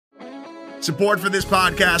Support for this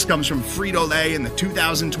podcast comes from Frito-Lay and the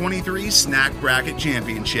 2023 Snack Bracket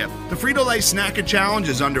Championship. The Frito-Lay Snack Challenge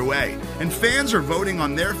is underway, and fans are voting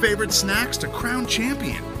on their favorite snacks to crown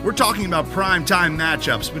champion. We're talking about prime-time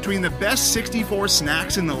matchups between the best 64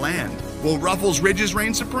 snacks in the land. Will Ruffles Ridges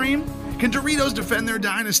reign supreme? Can Doritos defend their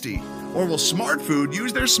dynasty? Or will Smart Food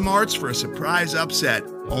use their smarts for a surprise upset?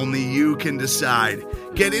 Only you can decide.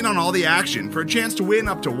 Get in on all the action for a chance to win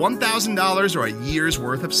up to $1,000 or a year's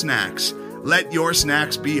worth of snacks. Let your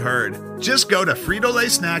snacks be heard. Just go to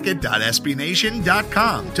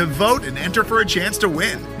fritolaysnacket.sbnation.com to vote and enter for a chance to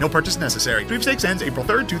win. No purchase necessary. Sweepstakes ends April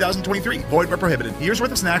 3rd, 2023. Void where prohibited. Year's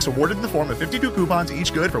worth of snacks awarded in the form of 52 coupons,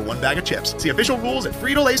 each good for one bag of chips. See official rules at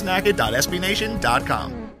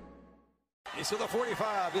fritolaysnacket.sbnation.com. He's to the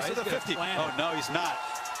 45. He's to the 50. Oh, no, he's not.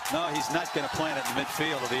 No, he's not going to plant it in the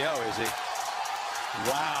midfield of the O, is he?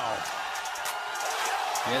 Wow.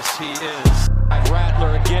 Yes, he is.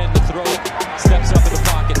 Rattler again to throw it. Steps up in the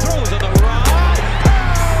pocket. Throws on the run.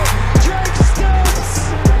 Oh! Drake Stokes!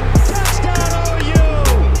 Touchdown OU!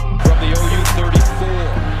 From the OU 34.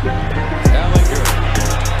 Ellinger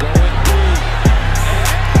going deep.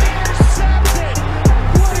 And intercepted!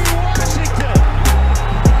 Woody Washington!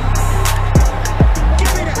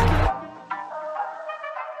 Give me that!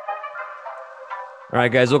 All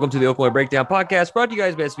right, guys, welcome to the Oklahoma Breakdown Podcast, brought to you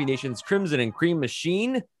guys by SB Nation's Crimson and Cream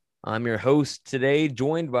Machine. I'm your host today,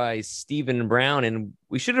 joined by Stephen Brown, and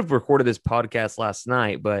we should have recorded this podcast last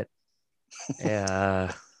night, but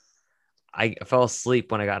I fell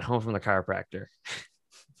asleep when I got home from the chiropractor.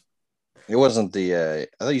 It wasn't I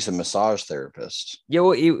thought you said massage therapist. Yeah,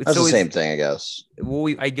 well, that's the same thing, I guess.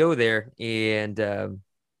 Well, I go there and I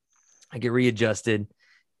get readjusted,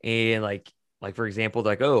 and like for example,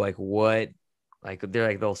 like, oh, like what, like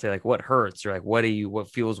they'll say like what hurts or like what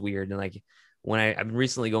feels weird, and like. When I've been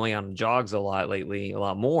recently going on jogs a lot lately, a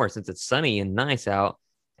lot more since it's sunny and nice out.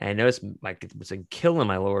 And I noticed like it was like killing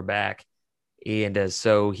my lower back. And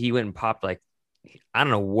so he went and popped like, I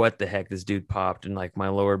don't know what the heck this dude popped in like my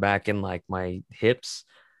lower back and like my hips.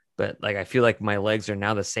 But like, I feel like my legs are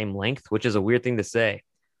now the same length, which is a weird thing to say.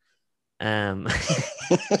 I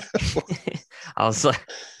was like,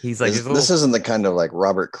 he's like, this isn't the kind of like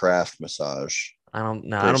Robert Kraft massage. I don't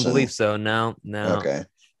believe so. No. Okay.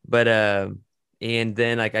 But, and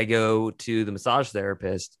then like I go to the massage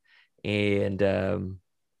therapist and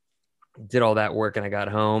did all that work, and I got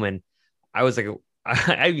home and I was like,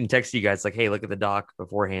 I even texted you guys like, hey, look at the doc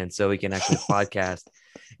beforehand so we can actually podcast.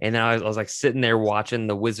 And then I was like sitting there watching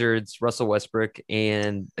the Wizards, Russell Westbrook,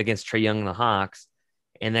 and against Trae Young and the Hawks.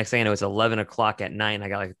 And next thing I know, it's 11 o'clock at night. And I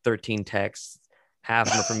got like 13 texts, half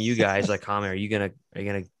of them from you guys like, Kamiar, are you gonna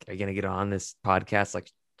get on this podcast? Like,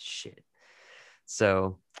 shit.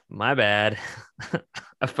 So my bad.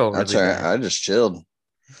 I felt really bad. I just chilled.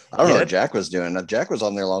 I don't know what Jack was doing. Jack was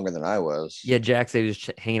on there longer than I was. Yeah, Jack said he was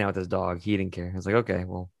just hanging out with his dog. He didn't care. I was like, okay,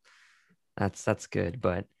 well, that's good.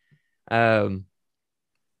 But some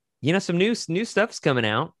new stuff's coming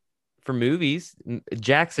out for movies.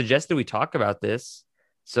 Jack suggested we talk about this,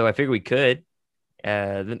 so I figured we could.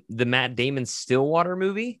 The Matt Damon Stillwater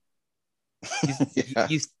movie.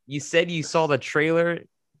 You said you saw the trailer.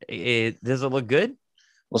 Does it look good?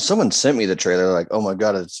 Well, someone sent me the trailer, like, oh my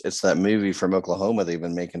God, it's that movie from Oklahoma they've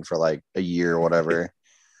been making for like a year or whatever. And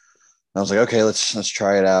I was like, okay, let's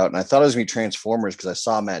try it out. And I thought it was gonna be Transformers because I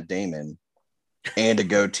saw Matt Damon and a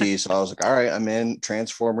goatee. So I was like, all right, I'm in.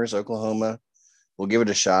 Transformers, Oklahoma. We'll give it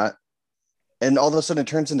a shot. And all of a sudden it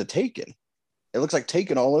turns into Taken. It looks like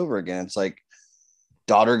Taken all over again. It's like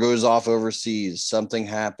daughter goes off overseas, something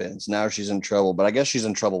happens, now she's in trouble, but I guess she's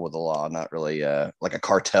in trouble with the law, not really like a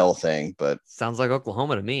cartel thing, but sounds like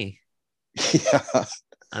Oklahoma to me. Yeah,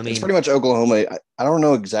 I mean, it's pretty much Oklahoma. I don't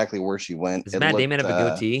know exactly where she went. Does Matt Damon have a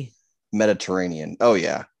goatee? Mediterranean. Oh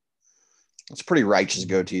yeah, it's a pretty righteous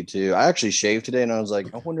goatee too. I actually shaved today and I was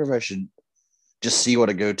like, I wonder if I should just see what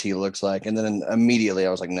a goatee looks like, and then immediately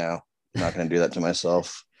I was like, no, I'm not going to do that to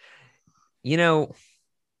myself.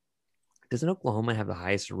 Doesn't Oklahoma have the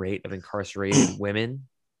highest rate of incarcerated women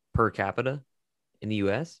per capita in the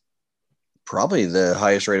U.S.? Probably the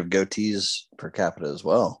highest rate of goatees per capita as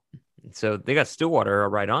well. So they got Stillwater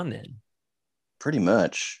right on then. Pretty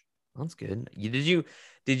much. That's good. Did you?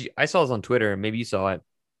 I saw this on Twitter. Maybe you saw it.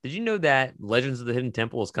 Did you know that Legends of the Hidden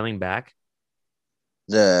Temple is coming back?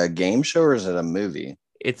 The game show, or is it a movie?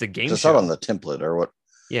 It's a game show. It's not on the template or what?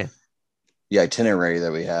 Yeah. The itinerary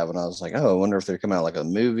that we have, and I was like, oh, I wonder if they're coming out like a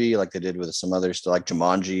movie, like they did with some other stuff, like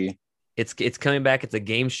Jumanji. It's coming back. It's a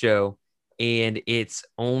game show, and it's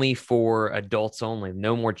only for adults only,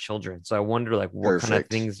 no more children. So I wonder, like, what kind of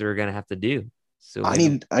things they're gonna have to do. So I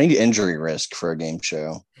need injury risk for a game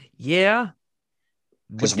show. Yeah.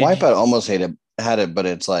 Because Wipeout almost had it, but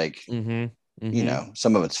it's like,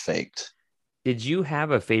 some of it's faked. Did you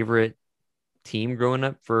have a favorite team growing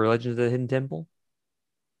up for Legends of the Hidden Temple?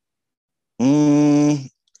 I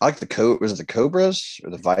like was it the Cobras or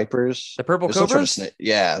the Vipers? The Purple Cobras? Sort of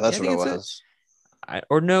yeah, that's what it was.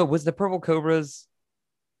 Was the Purple Cobras?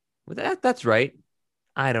 That's right.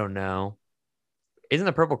 I don't know. Isn't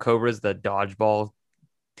the Purple Cobras the dodgeball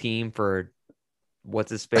team for what's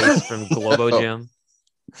his face from Globo Gym?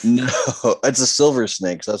 No, it's the Silver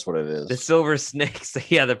Snakes. That's what it is. The Silver Snakes.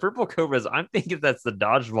 Yeah, the Purple Cobras. I'm thinking that's the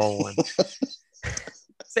dodgeball one.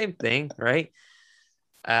 Same thing, right?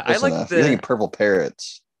 I like You're thinking Purple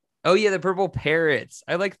Parrots. Oh yeah, the Purple Parrots.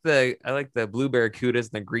 I like the Blue Barracudas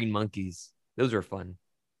and the Green Monkeys. Those were fun.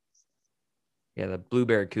 Yeah, the Blue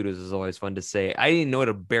Barracudas is always fun to say. I didn't know what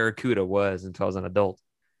a barracuda was until I was an adult.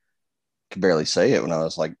 Could barely say it when I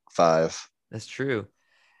was like 5. That's true.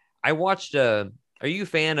 I watched. Are you a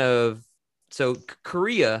fan of? So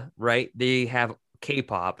Korea, right? They have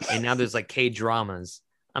K-pop, and now there's like K-dramas.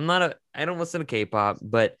 I don't listen to K-pop,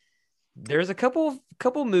 but there's a couple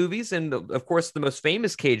movies, and of course, the most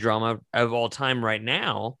famous K-drama of all time right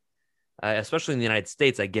now, especially in the United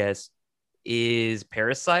States, I guess, is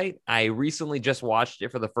Parasite. I recently just watched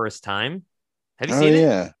it for the first time. Have you seen it?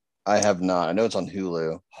 Yeah, I have not. I know it's on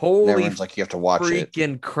Hulu. Holy, everyone's like, you have to watch it.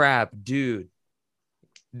 Freaking crap, dude!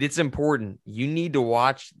 It's important. You need to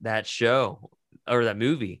watch that show or that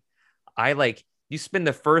movie. You spend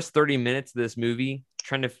the first 30 minutes of this movie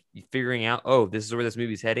trying to figuring out, oh, this is where this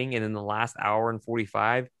movie's heading, and then the last hour and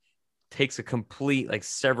 45 takes a complete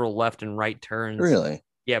several left and right turns. Really?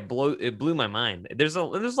 Yeah, it blew my mind. There's a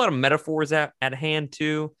lot of metaphors at hand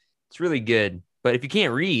too. It's really good. But if you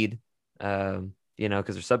can't read, because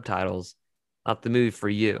there's subtitles, not the movie for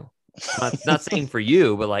you. Not saying for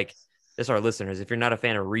you, but just our listeners. If you're not a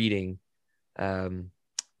fan of reading,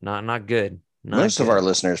 not good. Most of our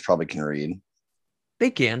listeners probably can read. They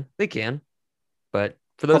can. But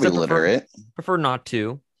for those probably that prefer not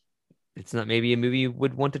to, it's not maybe a movie you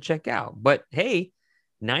would want to check out. But hey,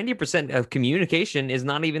 90% of communication is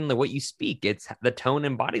not even what you speak. It's the tone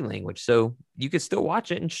and body language. So you could still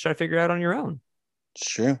watch it and just try to figure it out on your own.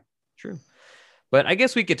 True. But I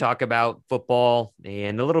guess we could talk about football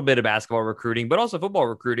and a little bit of basketball recruiting, but also football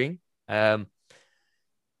recruiting. But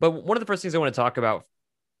one of the first things I want to talk about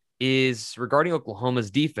is regarding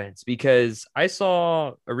Oklahoma's defense, because I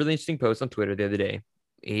saw a really interesting post on Twitter the other day,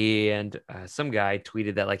 and some guy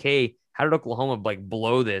tweeted that hey, how did Oklahoma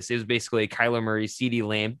blow this? It was basically Kyler Murray, CeeDee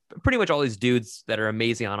Lamb, pretty much all these dudes that are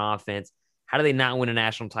amazing on offense. How do they not win a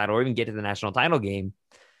national title or even get to the national title game?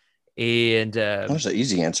 And there's an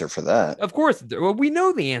easy answer for that. Of course, we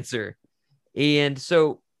know the answer. And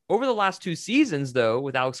so over the last 2 seasons, though,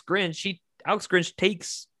 with Alex Grinch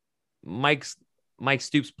takes Mike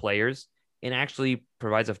Stoops players and actually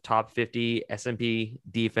provides a top 50 S&P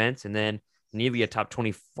defense, and then nearly a top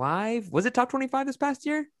 25. Was it top 25 this past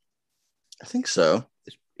year? I think so.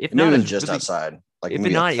 If not, it's just really, outside. If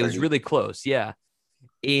not, it was really close. Yeah.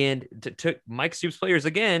 And took Mike Stoops players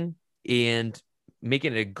again and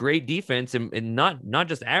making a great defense and not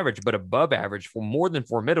just average, but above average, for more than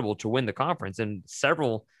formidable to win the conference, and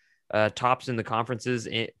several tops in the conference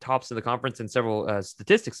and several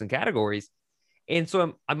statistics and categories. And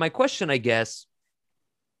so my question, I guess,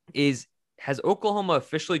 is, has Oklahoma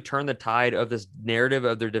officially turned the tide of this narrative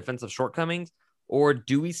of their defensive shortcomings, or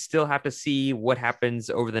do we still have to see what happens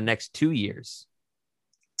over the next 2 years?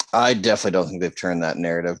 I definitely don't think they've turned that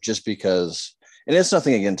narrative, just because, and it's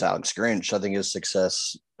nothing against Alex Grinch. I think his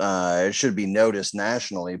success, it should be noticed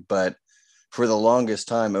nationally, but for the longest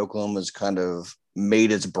time, Oklahoma's kind of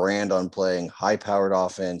made its brand on playing high-powered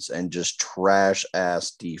offense and just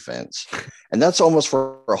trash-ass defense. And that's almost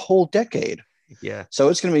for a whole decade. Yeah. So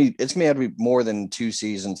it's gonna have to be more than 2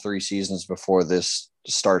 seasons, 3 seasons before this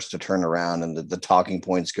starts to turn around and the talking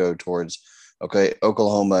points go towards, okay,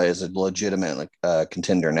 Oklahoma is a legitimate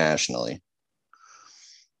contender nationally.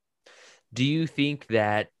 Do you think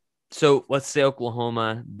that, so let's say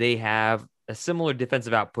Oklahoma, they have a similar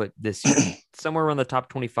defensive output this year, somewhere around the top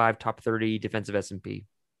 25, top 30 defensive S&P.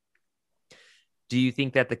 Do you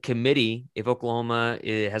think that the committee, if Oklahoma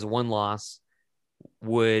has one loss,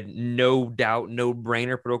 would no doubt, no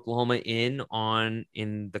brainer put Oklahoma in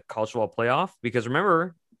the college football playoff? Because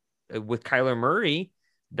remember, with Kyler Murray,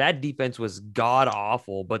 that defense was god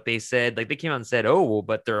awful, but they said, they came out and said, oh, well,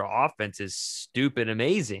 but their offense is stupid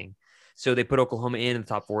amazing. So they put Oklahoma in the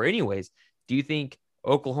top 4 anyways. Do you think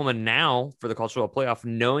Oklahoma now for the college football playoff,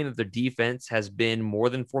 knowing that their defense has been more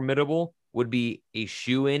than formidable, would be a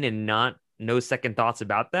shoe-in and not no second thoughts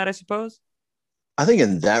about that, I suppose. I think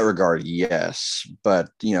in that regard, yes. But,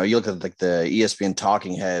 you look at like the ESPN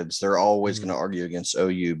talking heads, they're always going to argue against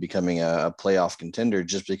OU becoming a playoff contender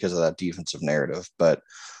just because of that defensive narrative. But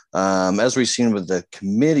as we've seen with the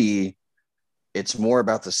committee, it's more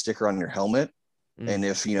about the sticker on your helmet. And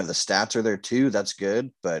if, the stats are there too, that's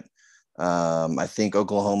good. But I think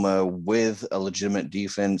Oklahoma with a legitimate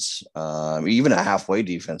defense, even a halfway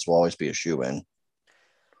defense, will always be a shoe-in.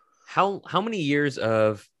 How many years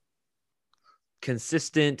of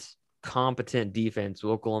consistent, competent defense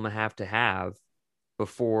will Oklahoma have to have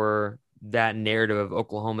before that narrative of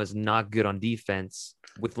Oklahoma's not good on defense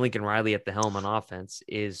with Lincoln Riley at the helm on offense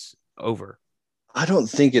is over? I don't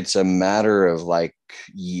think it's a matter of like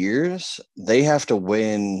years. They have to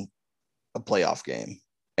win a playoff game,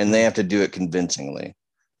 and they have to do it convincingly.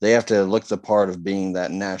 They have to look the part of being that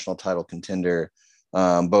national title contender,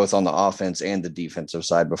 both on the offense and the defensive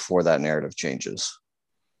side, before that narrative changes.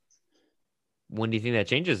 When do you think that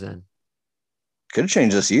changes then? Could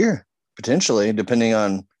change this year, potentially, depending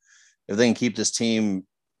on if they can keep this team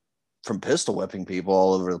from pistol whipping people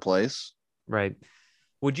all over the place. Right.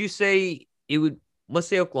 Would you say it would, let's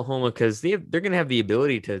say Oklahoma, because they're going to have the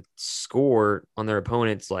ability to score on their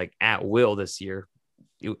opponents like at will this year,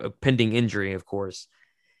 pending injury, of course.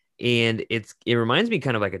 And it reminds me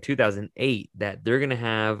kind of like a 2008 that they're going to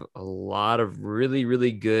have a lot of really,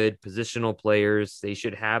 really good positional players. They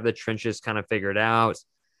should have the trenches kind of figured out,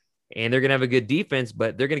 and they're going to have a good defense,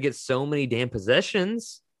 but they're going to get so many damn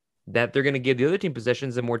possessions that they're going to give the other team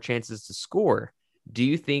possessions and more chances to score. Do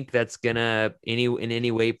you think that's going to in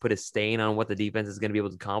any way put a stain on what the defense is going to be able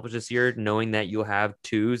to accomplish this year, knowing that you'll have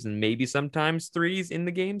twos and maybe sometimes threes in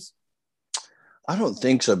the games? I don't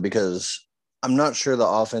think so, because I'm not sure the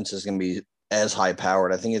offense is going to be as high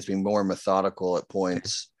powered. I think it's been more methodical at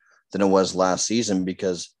points than it was last season,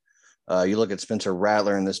 because you look at Spencer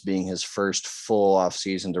Rattler and this being his first full off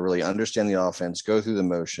season to really understand the offense, go through the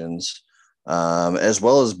motions, as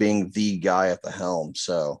well as being the guy at the helm.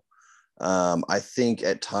 So I think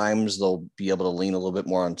at times they'll be able to lean a little bit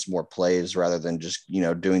more on some more plays rather than just,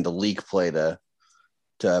 doing the leak play to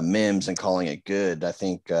Mims and calling it good. I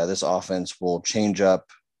think this offense will change up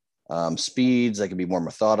speeds. They can be more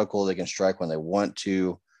methodical. They can strike when they want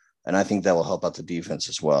to. And I think that will help out the defense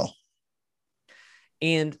as well.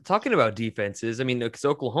 And talking about defenses, I mean, because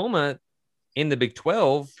Oklahoma in the Big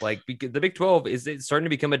 12, like the Big 12 is starting to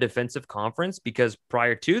become a defensive conference, because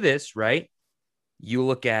prior to this, right, you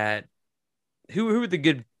look at who are the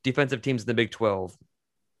good defensive teams in the Big 12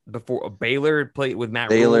 before. Baylor played with Matt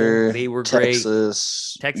Rule. They were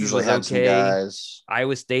Texas, great. Texas usually was had okay. some guys.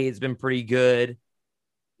 Iowa State has been pretty good.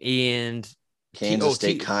 And Kansas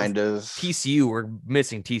State kind of. TCU, we're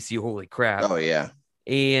missing TCU. Holy crap. Oh, yeah.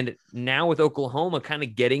 And now with Oklahoma kind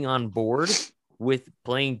of getting on board with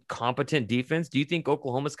playing competent defense, do you think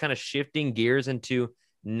Oklahoma's kind of shifting gears into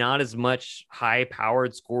not as much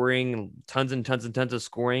high-powered scoring, tons and tons and tons of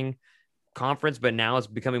scoring conference, but now it's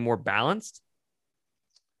becoming more balanced?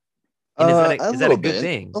 And is that a good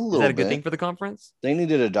thing? Is that a good thing for the conference? They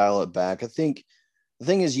needed to dial it back. I think the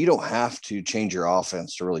thing is, you don't have to change your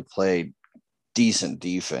offense to really play decent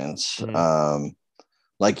defense. Mm-hmm.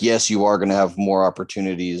 Yes, you are going to have more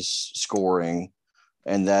opportunities scoring,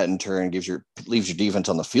 and that in turn leaves your defense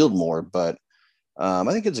on the field more. But I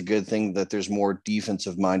think it's a good thing that there's more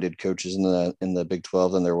defensive-minded coaches in the Big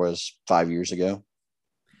 12 than there was 5 years ago.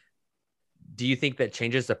 Do you think that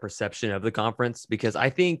changes the perception of the conference? Because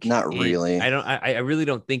I think not really. I really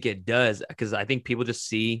don't think it does, because I think people just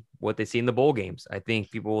see what they see in the bowl games. I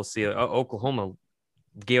think people will see Oklahoma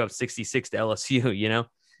gave up 66 to LSU,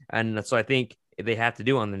 and so I think they have to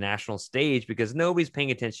do on the national stage, because nobody's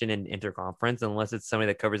paying attention in interconference unless it's somebody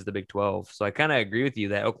that covers the Big 12. So I kind of agree with you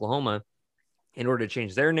that Oklahoma, in order to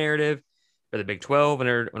change their narrative for the Big 12, in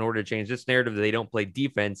order to change this narrative that they don't play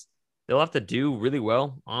defense, they'll have to do really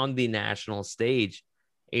well on the national stage.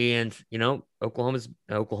 And, Oklahoma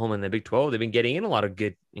in the Big 12, they've been getting in a lot of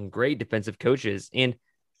good and great defensive coaches. And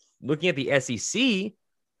looking at the SEC,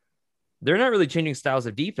 they're not really changing styles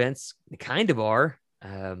of defense. They kind of are,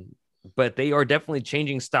 but they are definitely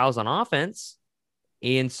changing styles on offense.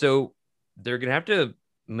 And so they're going to have to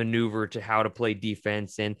maneuver to how to play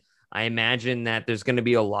defense. And I imagine that there's going to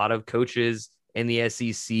be a lot of coaches in the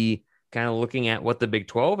SEC kind of looking at what the Big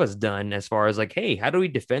 12 has done as far as like, hey, how do we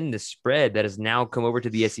defend this spread that has now come over to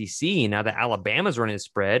the SEC? Now that Alabama's running a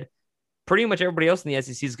spread, pretty much everybody else in the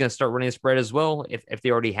SEC is going to start running a spread as well, if they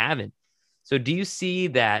already haven't. So do you see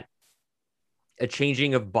that a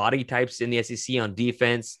changing of body types in the SEC on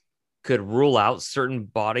defense could rule out certain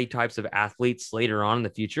body types of athletes later on in the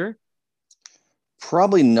future?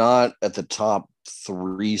 Probably not at the top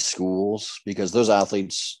 3 schools because those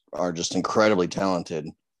athletes are just incredibly talented.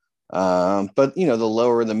 But the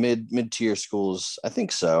lower, the mid tier schools, I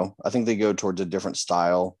think so. I think they go towards a different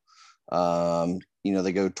style.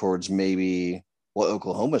 They go towards maybe what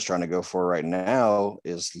Oklahoma's trying to go for right now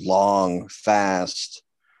is long, fast,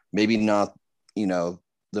 maybe not,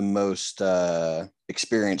 the most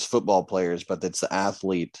experienced football players, but it's the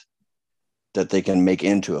athlete that they can make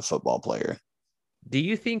into a football player. Do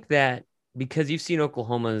you think that because you've seen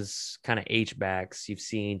Oklahoma's kind of H-backs, you've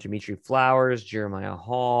seen Dimitri Flowers, Jeremiah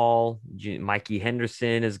Hall, Mikey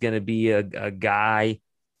Henderson is going to be a guy.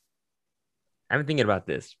 I'm thinking about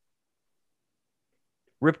this.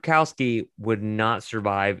 Ripkowski would not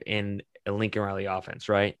survive in a Lincoln Riley offense,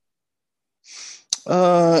 right?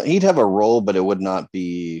 He'd have a role, but it would not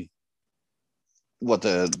be what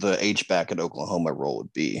the H-back at Oklahoma role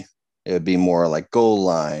would be. It would be more like goal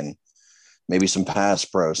line, maybe some pass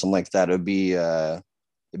pro, something like that. It'd be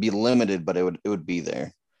limited, but it would be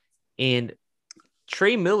there. And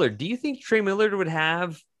Trey Millard, do you think Trey Millard would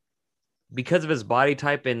have, because of his body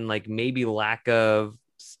type and like maybe lack of,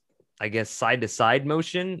 I guess, side to side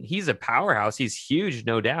motion? He's a powerhouse. He's huge,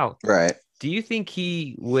 no doubt. Right. Do you think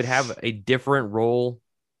he would have a different role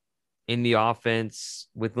in the offense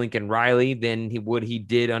with Lincoln Riley than he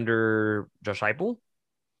did under Josh Heupel?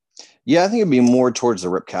 Yeah, I think it'd be more towards the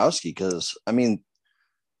Ripkowski because,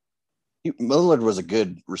 Millard was a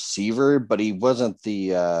good receiver, but he wasn't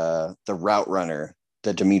the route runner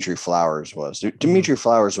that Dimitri Flowers was. Dimitri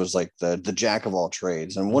Flowers was like the jack of all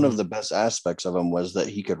trades. And one of the best aspects of him was that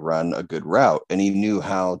he could run a good route and he knew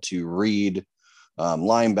how to read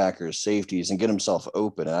linebackers, safeties, and get himself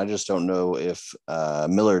open. And I just don't know if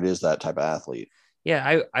Millard is that type of athlete.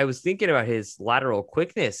 Yeah, I was thinking about his lateral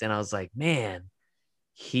quickness and I was like, man,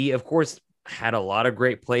 he, of course, had a lot of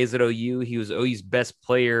great plays at OU. He was OU's best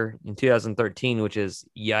player in 2013, which is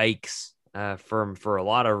yikes for a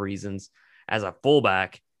lot of reasons as a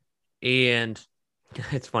fullback. And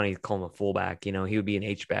it's funny to call him a fullback. He would be an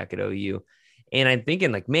H-back at OU. And I'm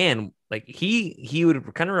thinking like, man, like he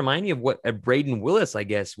would kind of remind me of what a Braden Willis, I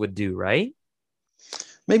guess, would do, right?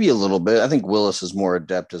 Maybe a little bit. I think Willis is more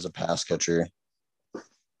adept as a pass catcher.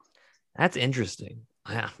 That's interesting.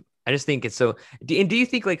 Yeah. I just think it's so. And do you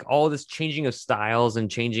think like all this changing of styles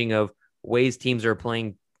and changing of ways teams are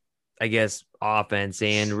playing, I guess, offense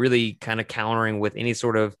and really kind of countering with any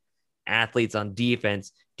sort of athletes on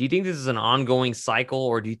defense, do you think this is an ongoing cycle,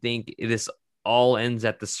 or do you think this all ends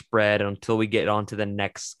at the spread until we get on to the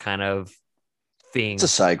next kind of thing? It's a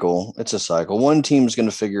cycle. One team's going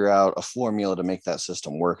to figure out a formula to make that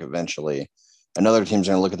system work eventually. Another team's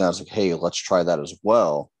going to look at that and say, hey, let's try that as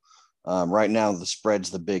well. Right now, the spread's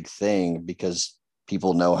the big thing because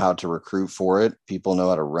people know how to recruit for it. People know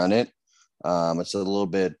how to run it. It's a little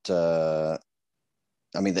bit, the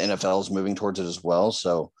NFL is moving towards it as well.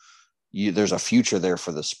 So there's a future there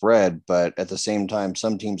for the spread. But at the same time,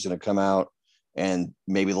 some team's going to come out and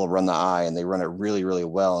maybe they'll run the eye and they run it really, really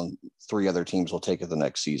well. And 3 other teams will take it the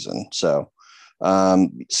next season. So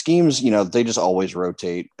schemes, they just always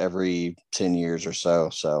rotate every 10 years or so.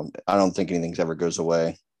 So I don't think anything's ever goes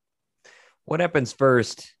away. What happens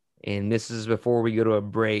first? And this is before we go to a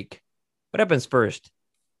break. What happens first?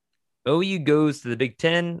 OU goes to the Big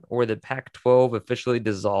Ten or the Pac-12 officially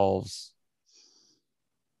dissolves?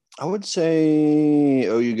 I would say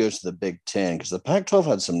OU goes to the Big Ten because the Pac-12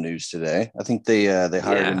 had some news today. I think they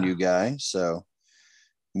hired a new guy. So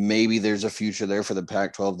maybe there's a future there for the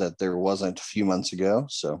Pac-12 that there wasn't a few months ago.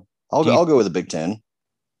 So I'll go with the Big Ten.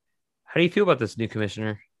 How do you feel about this new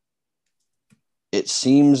commissioner? It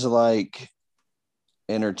seems like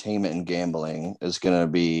entertainment and gambling is going to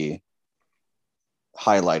be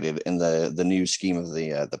highlighted in the new scheme of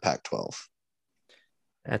the Pac-12.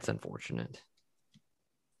 That's unfortunate.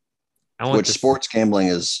 Sports gambling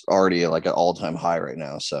is already like an all-time high right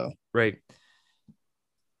now. So right,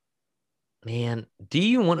 man. Do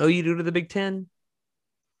you want OU to go to the Big Ten?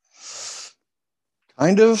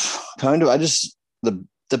 Kind of. I just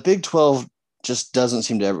the Big 12 just doesn't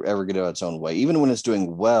seem to ever get out its own way. Even when it's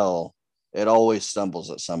doing well, it always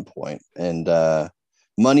stumbles at some point. And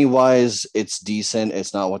money-wise, it's decent.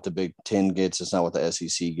 It's not what the Big 10 gets. It's not what the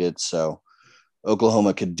SEC gets. So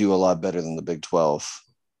Oklahoma could do a lot better than the Big 12.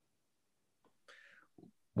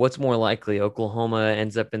 What's more likely? Oklahoma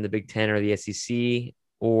ends up in the Big 10 or the SEC,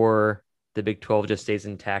 or the Big 12 just stays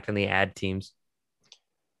intact and they add teams?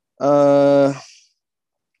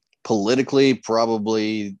 Politically,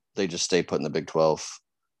 probably they just stay put in the Big 12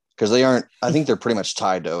 because they aren't. I think they're pretty much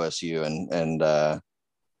tied to OSU, and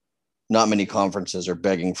not many conferences are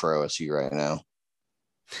begging for OSU right now.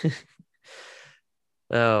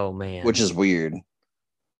 Oh man, which is weird.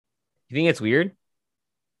 You think it's weird?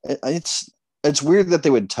 It's weird that they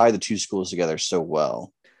would tie the two schools together so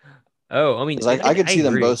well. Oh, I mean, I could see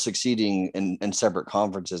them agree. both succeeding in separate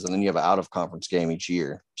conferences, and then you have an out of conference game each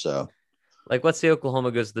year. So, like, let's say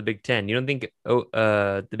Oklahoma goes to the Big Ten. You don't think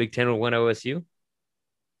the Big Ten will win OSU?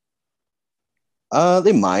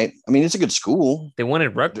 they might. I mean, it's a good school. They won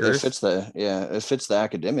at Rutgers. It fits the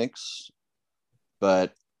academics,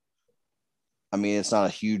 but I mean, it's not a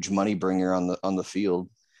huge money bringer on the field.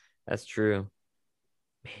 That's true.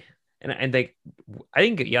 Man. And I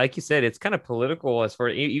think, yeah, like you said, it's kind of political as far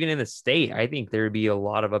even in the state. I think there would be a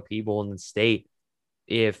lot of upheaval in the state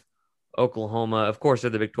if Oklahoma, of course,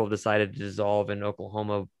 if the Big 12 decided to dissolve and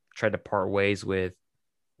Oklahoma tried to part ways with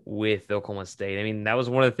Oklahoma State. I mean, that was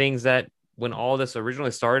one of the things that when all this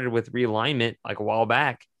originally started with realignment, like a while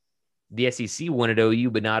back, the SEC wanted OU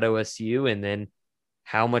but not OSU, and then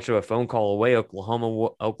how much of a phone call away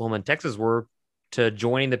Oklahoma and Texas were to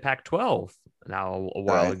joining the Pac-12 now a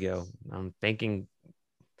while ago. I'm thinking,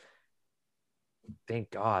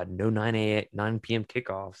 thank God, no 9 p.m.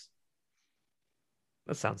 kickoffs.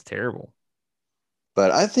 That sounds terrible.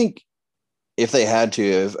 But I think if they had to,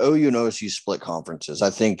 if OU and OSU split conferences, I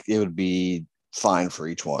think it would be fine for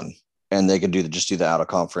each one, and they could just do the out of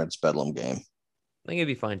conference bedlam game. I think it'd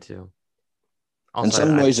be fine too. Also, in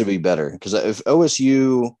some ways, it'd be better because if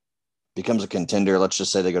OSU becomes a contender, let's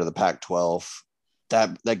just say they go to the Pac-12,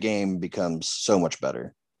 that game becomes so much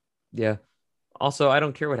better. Yeah. Also, I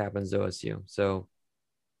don't care what happens to OSU. So,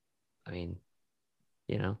 I mean,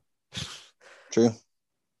 True.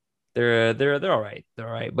 They're all right. They're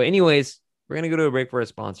all right. But anyways, we're gonna go to a break for our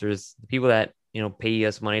sponsors, the people that pay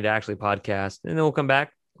us money to actually podcast, and then we'll come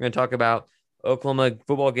back. We're gonna talk about Oklahoma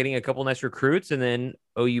football getting a couple nice recruits, and then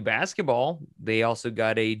OU basketball. They also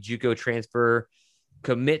got a JUCO transfer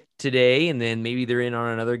commit today, and then maybe they're in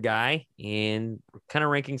on another guy, and we're kind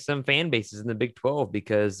of ranking some fan bases in the Big 12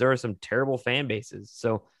 because there are some terrible fan bases.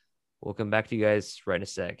 So we'll come back to you guys right in a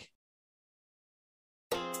sec.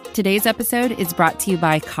 Today's episode is brought to you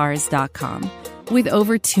by Cars.com. With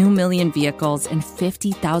over 2 million vehicles and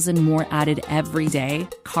 50,000 more added every day,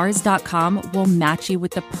 Cars.com will match you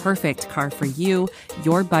with the perfect car for you,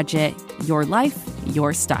 your budget, your life,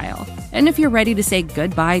 your style. And if you're ready to say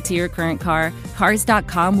goodbye to your current car,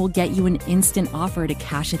 Cars.com will get you an instant offer to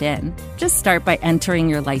cash it in. Just start by entering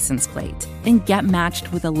your license plate and get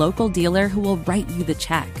matched with a local dealer who will write you the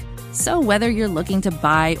check. So whether you're looking to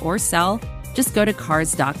buy or sell, just go to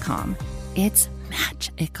Cars.com. It's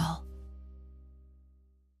magical.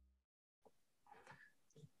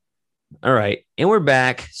 All right. And we're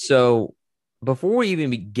back. So before we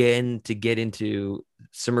even begin to get into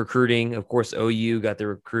some recruiting, of course, OU got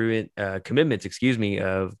the commitments,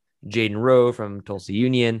 of Jayden Rowe from Tulsa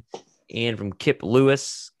Union and from Kip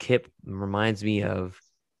Lewis. Kip reminds me of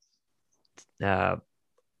Napoleon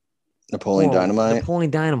Dynamite.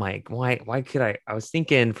 Napoleon Dynamite. Why could I? I was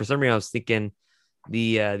thinking, for some reason, I was thinking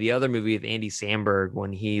the other movie with Andy Samberg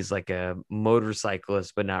when he's like a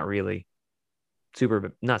motorcyclist, but not really.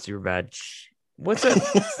 Not super bad. What's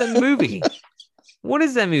that movie? What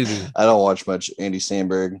is that movie? I don't watch much Andy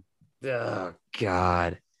Samberg. Oh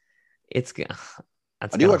God, I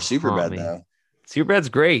do watch Superbad though. Superbad's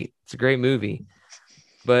great. It's a great movie.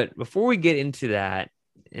 But before we get into that,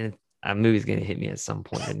 and a movie's gonna hit me at some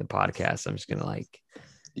point in the podcast, I'm just gonna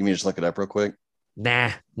You mean just look it up real quick?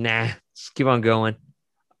 Nah. Just keep on going.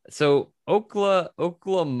 So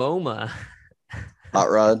Oklahoma.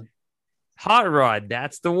 Hot Rod,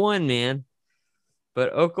 that's the one, man.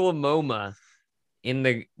 But Oklahoma in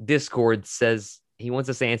the Discord says he wants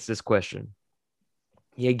us to answer this question.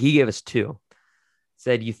 He gave us two.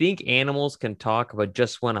 Said, you think animals can talk but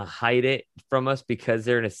just want to hide it from us because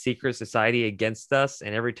they're in a secret society against us,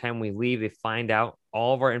 and every time we leave, they find out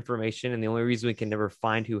all of our information, and the only reason we can never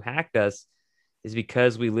find who hacked us is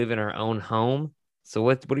because we live in our own home? So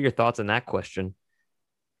what are your thoughts on that question?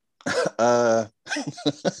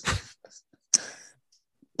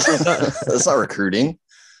 That's not recruiting.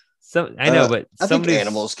 I know, but I think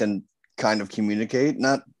animals can kind of communicate,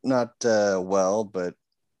 not well, but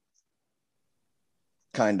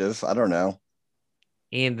kind of. I don't know.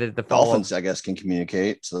 And the Dolphins, I guess, can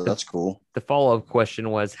communicate, so that's cool. The follow-up question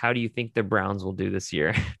was, how do you think the Browns will do this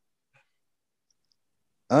year?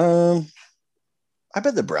 I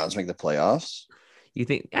bet the Browns make the playoffs. You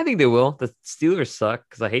think? I think they will. The Steelers suck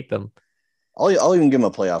because I hate them. I'll even give them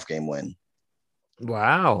a playoff game win.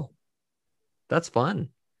 Wow, that's fun.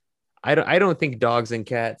 I don't think dogs and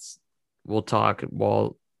cats will talk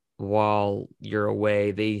while you're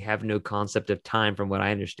away. They have no concept of time, from what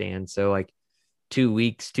I understand. So 2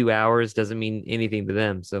 weeks, 2 hours doesn't mean anything to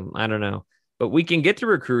them. So I don't know, but we can get to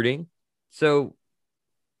recruiting. So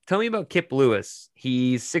tell me about Kip Lewis.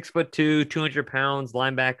 He's 6'2", 200 pounds,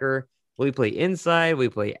 linebacker. Will he play inside? Will he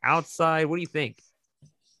play outside? What do you think?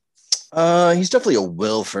 He's definitely a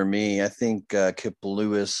will for me. I think Kip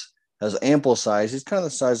Lewis has ample size. He's kind of the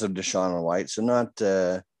size of Deshaun White, so not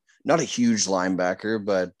a huge linebacker,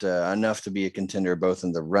 but enough to be a contender both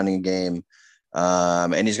in the running game.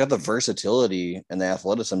 And he's got the versatility and the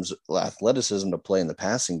athleticism to play in the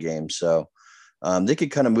passing game. So they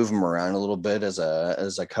could kind of move him around a little bit as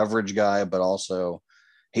a coverage guy, but also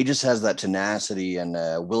he just has that tenacity and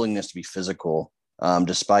willingness to be physical,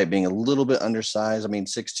 despite being a little bit undersized. I mean,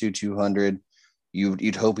 6'2", 200.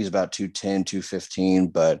 You'd hope he's about 210, 215,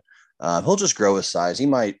 but he'll just grow his size. He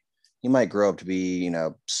might grow up to be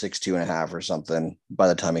 6'2" and a half or something by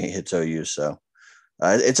the time he hits OU. So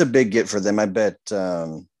it's a big get for them. I bet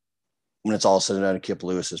when it's all said and done, Kip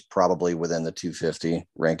Lewis is probably within the 250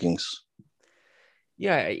 rankings.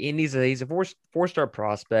 Yeah, and he's a four-star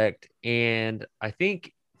prospect, and I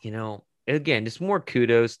think, again, just more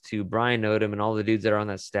kudos to Brian Odom and all the dudes that are on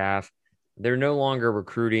that staff. They're no longer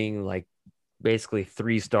recruiting like basically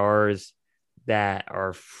 3 stars that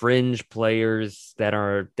are fringe players that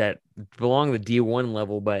belong to the D1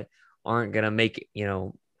 level, but aren't going to make,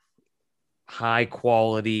 high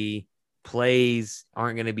quality plays,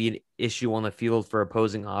 aren't going to be an issue on the field for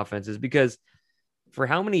opposing offenses. Because for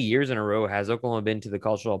how many years in a row has Oklahoma been to the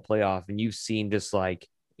college football playoff, and you've seen just like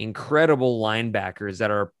incredible linebackers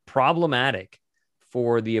that are problematic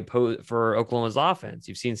for Oklahoma's offense?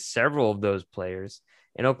 You've seen several of those players,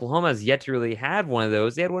 and Oklahoma has yet to really have one of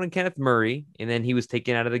those. They had one in Kenneth Murray, and then he was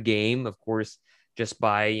taken out of the game, of course, just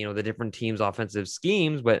by the different teams' offensive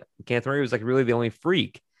schemes. But Kenneth Murray was like really the only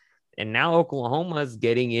freak. And now Oklahoma is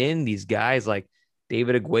getting in these guys like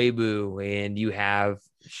David Agwebu, and you have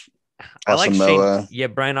Brian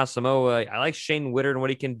Asamoah. I like Shane Witter and what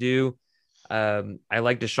he can do. I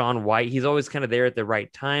like Deshaun White. He's always kind of there at the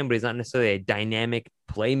right time, but he's not necessarily a dynamic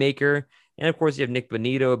playmaker. And of course, you have Nick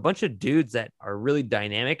Bonito, a bunch of dudes that are really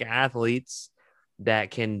dynamic athletes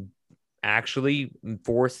that can actually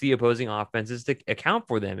force the opposing offenses to account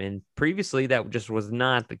for them. And previously, that just was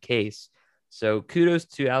not the case. So kudos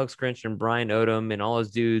to Alex Grinch and Brian Odom and all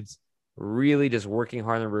those dudes really just working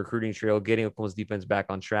hard on the recruiting trail, getting Oklahoma's defense back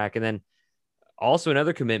on track. And then also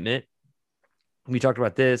another commitment, we talked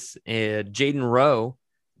about this, Jayden Rowe,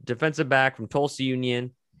 defensive back from Tulsa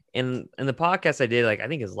Union. And in the podcast I did, I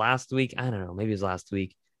think it was last week. I don't know, maybe it was last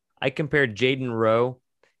week. I compared Jayden Rowe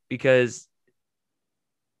because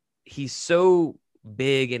he's so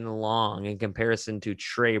big and long in comparison to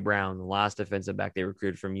Trey Brown, the last defensive back they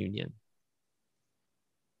recruited from Union.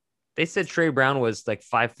 They said Trey Brown was like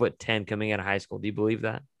 5'10" coming out of high school. Do you believe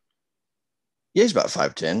that? Yeah, he's about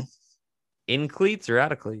 5'10". In cleats or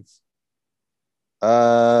out of cleats?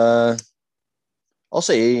 I'll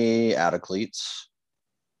say out of cleats.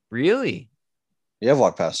 Really? Yeah, I've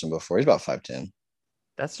walked past him before. He's about 5'10".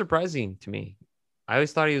 That's surprising to me. I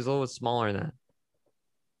always thought he was a little bit smaller than that.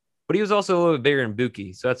 But he was also a little bit bigger than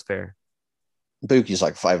Buki, so that's fair. Buki's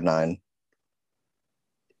like 5'9".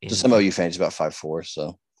 To some OU fans, he's about 5'4",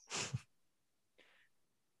 so.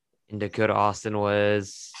 And Dakota Austin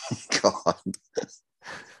was God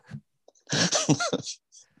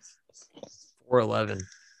 4'11".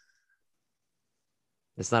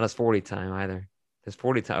 It's not his 40 time either. His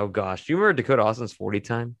 40 time. Oh gosh, do you remember Dakota Austin's 40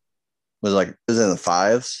 time? Was it in the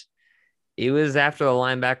 5s? It was after the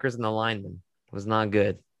linebackers and the linemen. It was not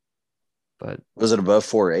good. But was it above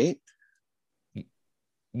 4.8?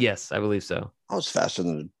 Yes, I believe so. I was faster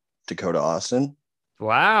than Dakota Austin.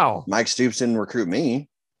 Wow. Mike Stoops didn't recruit me.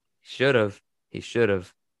 He should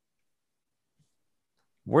have.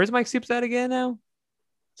 Where's Mike Stoops at again now?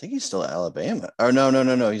 I think he's still at Alabama. Oh,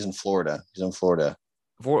 no. He's in Florida.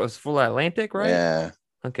 For Atlantic, right? Yeah.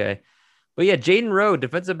 Okay. But yeah, Jayden Rowe,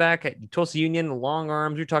 defensive back at Tulsa Union, long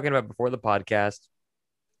arms. We were talking about before the podcast.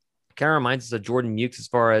 Kind of reminds us of Jordan Mukes as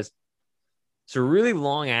far as it's a really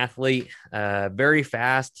long athlete, very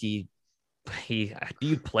fast. Do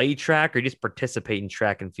you play track or just participate in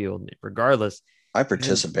track and field? Regardless, I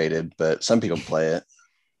participated, but some people play it.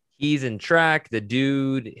 He's in track. The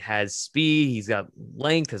dude has speed. He's got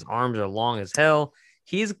length. His arms are long as hell.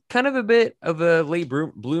 He's kind of a bit of a late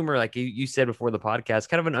bloomer, like you said before the podcast,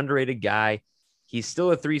 kind of an underrated guy. He's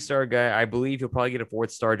still a 3-star guy. I believe he'll probably get a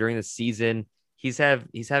 4th star during the season. He's having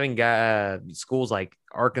schools like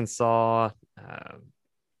Arkansas,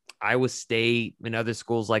 Iowa State, and other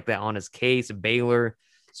schools like that on his case. Baylor,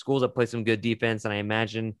 schools that play some good defense. And I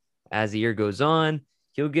imagine as the year goes on,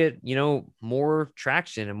 he'll get, more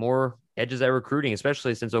traction and more edges at recruiting,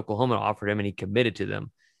 especially since Oklahoma offered him and he committed to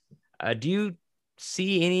them. Do you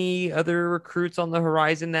see any other recruits on the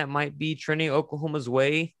horizon that might be trending Oklahoma's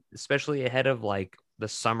way, especially ahead of like the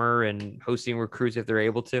summer and hosting recruits if they're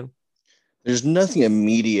able to? There's nothing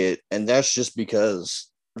immediate, and that's just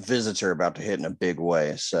because visits are about to hit in a big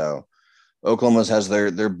way. So Oklahoma's has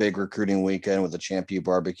their big recruiting weekend with the Champ U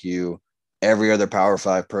barbecue. Every other Power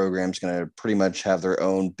Five program is going to pretty much have their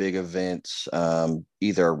own big events,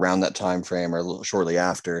 either around that time frame or shortly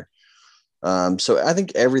after. So I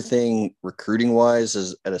think everything recruiting wise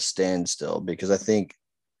is at a standstill because I think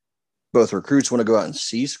both recruits want to go out and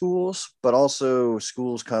see schools, but also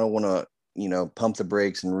schools kind of want to, pump the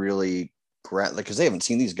brakes and really because they haven't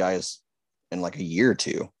seen these guys in like a year or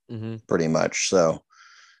two, pretty much. So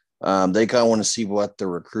they kind of want to see what they're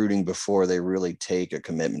recruiting before they really take a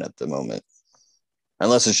commitment at the moment,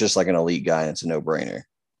 unless it's just like an elite guy and it's a no-brainer.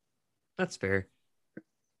 That's fair.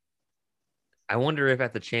 I wonder if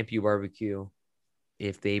at the Champ U barbecue,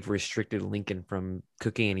 if they've restricted Lincoln from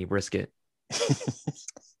cooking any brisket. Do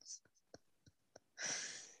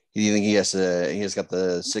you think he has got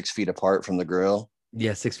the 6 feet apart from the grill?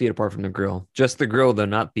 Yeah, 6 feet apart from the grill. Just the grill, though,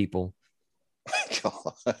 not people.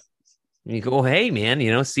 God. And you go, hey, man,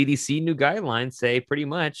 CDC new guidelines say pretty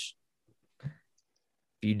much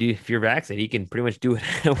if you're vaccinated, you can pretty much do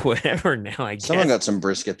whatever now, I guess. Someone got some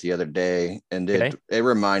brisket the other day, and it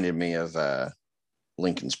reminded me of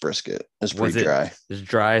Lincoln's brisket. It's pretty dry. It's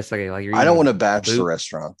dry. It's like you're I don't want to bash the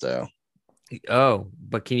restaurant, though. Oh,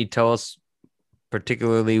 but can you tell us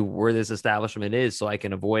particularly where this establishment is so I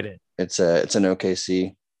can avoid it? It's an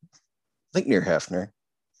OKC, I think near Hefner.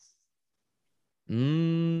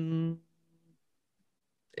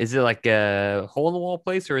 Is it like a hole in the wall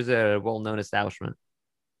place or is it a well-known establishment?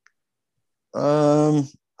 I don't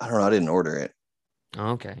know. I didn't order it.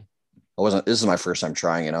 Okay. This is my first time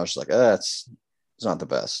trying it. I was just like, it's not the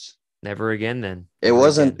best. Never again then. It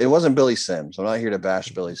wasn't Billy Sims. I'm not here to bash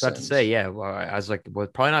Billy Sims. About to say, yeah. Well, I was like, well,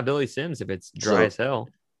 probably not Billy Sims if it's dry as hell.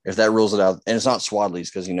 If that rules it out, and it's not Swadley's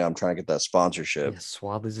because I'm trying to get that sponsorship. Yeah,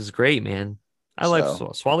 Swadley's is great, man. I like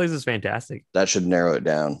Swadley's is fantastic. That should narrow it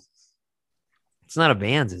down. It's not a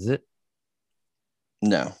Vans, is it?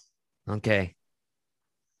 No. Okay.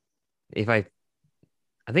 I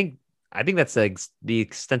think that's the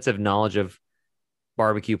extensive knowledge of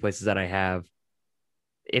barbecue places that I have.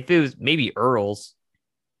 If it was maybe Earl's.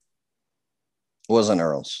 It wasn't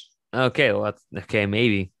Earl's. Okay, well, that's okay,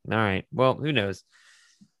 maybe. All right. Well, who knows?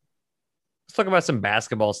 Let's talk about some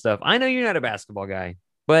basketball stuff. I know you're not a basketball guy,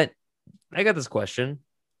 but I got this question.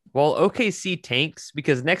 Well, OKC tanks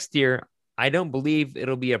because next year, I don't believe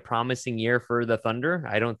it'll be a promising year for the Thunder.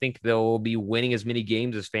 I don't think they'll be winning as many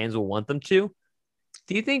games as fans will want them to.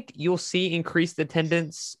 Do you think you'll see increased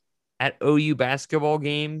attendance at OU basketball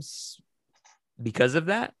games because of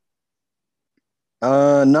that?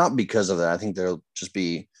 Not because of that. I think there'll just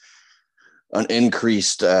be an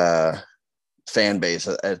increased fan base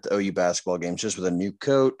at the OU basketball games, just with a new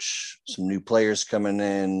coach, some new players coming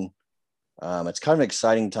in. It's kind of an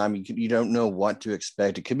exciting time. You don't know what to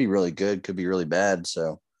expect. It could be really good, could be really bad.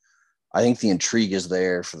 So I think the intrigue is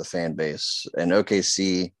there for the fan base, and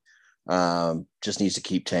OKC just needs to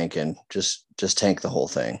keep tanking. Just tank the whole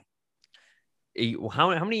thing.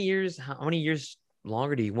 How many years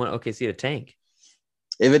longer do you want OKC to tank?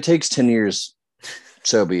 If it takes 10 years,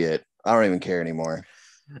 so be it. I don't even care anymore.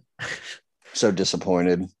 So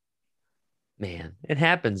disappointed. Man, it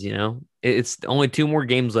happens, It's only 2 more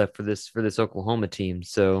games left for this Oklahoma team.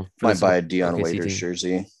 So might buy a Deion Waiters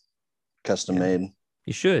jersey, custom made.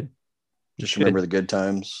 You should. Just remember the good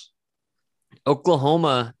times.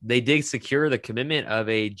 Oklahoma, they did secure the commitment of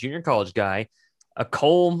a junior college guy, a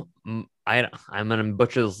Cole. I'm going to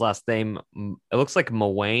butcher this last name. It looks like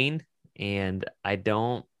Mawayne, and I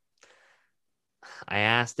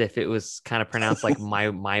asked if it was kind of pronounced like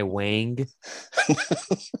my wang.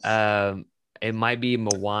 It might be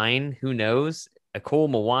Mawine. Who knows? A Cole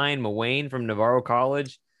Mawayne from Navarro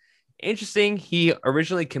College. Interesting. He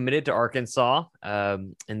originally committed to Arkansas,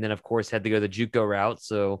 and then of course had to go the JUCO route.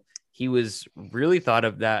 So he was really thought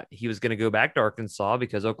of that he was going to go back to Arkansas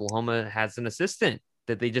because Oklahoma has an assistant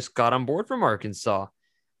that they just got on board from Arkansas.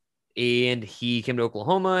 And he came to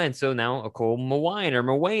Oklahoma. And so now a Cole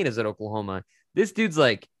Mawayne is at Oklahoma. This dude's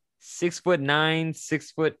like 6'9",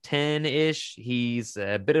 6'10" ish. He's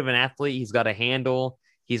a bit of an athlete. He's got a handle.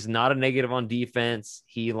 He's not a negative on defense.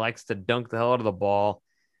 He likes to dunk the hell out of the ball.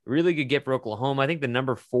 Really good get for Oklahoma. I think the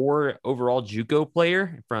number 4 overall JUCO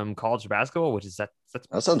player from college basketball, which is that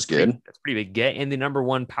sounds good. That's a pretty big get. And the number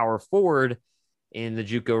 1 power forward in the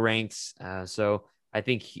JUCO ranks. So I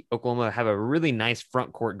think Oklahoma have a really nice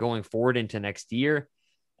front court going forward into next year.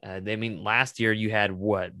 Last year you had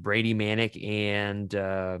what? Brady Manick and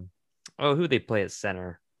who they play at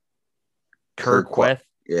center? Kirkweth.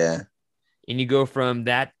 Yeah. And you go from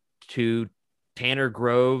that to Tanner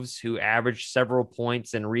Groves, who averaged several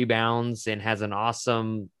points and rebounds and has an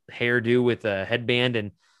awesome hairdo with a headband,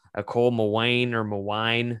 and a Cole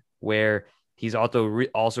Mawine, where he's also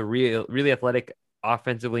really athletic,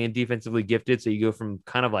 offensively and defensively gifted. So you go from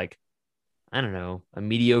kind of like, I don't know, a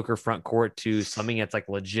mediocre front court to something that's like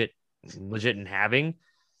legit in having.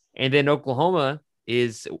 And then Oklahoma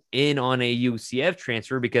is in on a UCF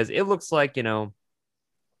transfer because it looks like,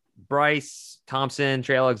 Bryce Thompson,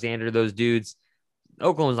 Trey Alexander, those dudes,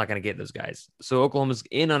 Oklahoma's not going to get those guys. So Oklahoma's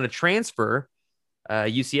in on a transfer,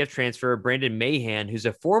 UCF transfer, Brandon Mahan, who's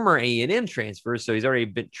a former A&M transfer. So he's already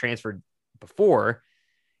been transferred before.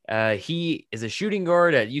 He is a shooting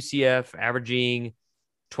guard at UCF, averaging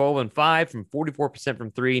 12 and 5 from 44%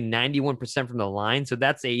 from three, 91% from the line. So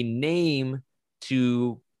that's a name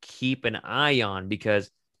to keep an eye on, because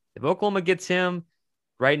if Oklahoma gets him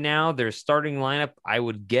right now, their starting lineup, I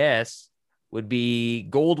would guess, would be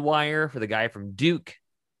Goldwire for the guy from Duke,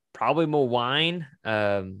 probably Mawine,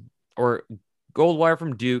 or Goldwire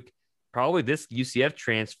from Duke, probably this UCF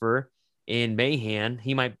transfer in Mahan.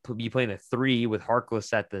 He might be playing a 3 with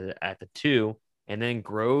Harkless at the 2, and then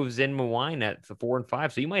Groves and Mawine at the 4 and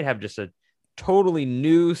 5. So you might have just a totally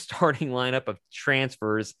new starting lineup of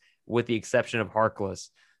transfers, with the exception of Harkless,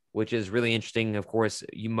 which is really interesting. Of course,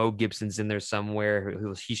 Mo Gibson's in there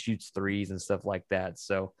somewhere. He shoots 3s and stuff like that.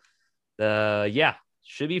 So,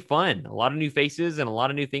 should be fun. A lot of new faces and a lot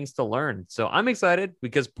of new things to learn. So I'm excited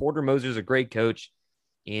because Porter Moser's a great coach,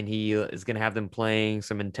 and he is going to have them playing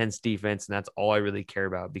some intense defense, and that's all I really care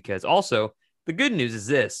about. Because also, the good news is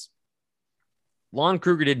this. Lon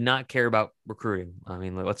Kruger did not care about recruiting. I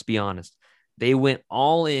mean, let's be honest. They went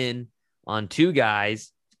all in on 2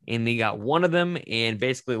 guys, and they got one of them and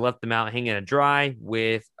basically left them out hanging to dry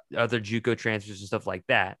with other JUCO transfers and stuff like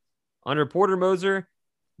that. Under Porter Moser,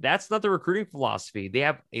 that's not the recruiting philosophy. They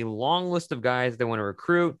have a long list of guys they want to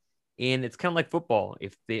recruit, and it's kind of like football.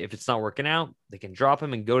 If it's not working out, they can drop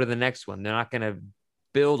them and go to the next one. They're not going to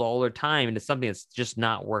build all their time into something that's just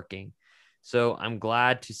not working. So I'm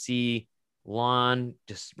glad to see Lon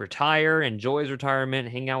just retire, enjoy his retirement,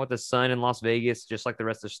 hang out with his son in Las Vegas, just like the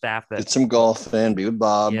rest of the staff. Get some golf in, be with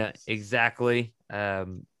Bob. Yeah, exactly. Go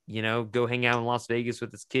hang out in Las Vegas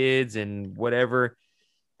with his kids and whatever.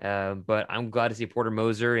 But I'm glad to see Porter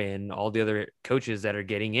Moser and all the other coaches that are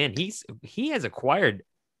getting in. He has acquired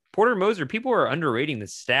Porter Moser. People are underrating the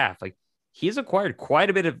staff. Like, he's acquired quite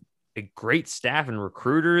a bit of a great staff and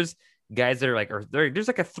recruiters, guys that are like, there's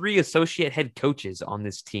like 3 associate head coaches on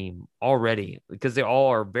this team already, because they all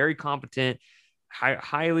are very competent,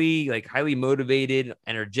 highly motivated,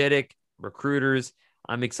 energetic recruiters.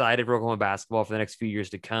 I'm excited for Oklahoma basketball for the next few years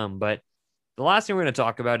to come. But the last thing we're going to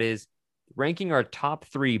talk about is ranking our top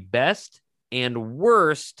 3 best and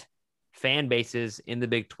worst fan bases in the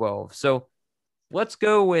Big 12. So let's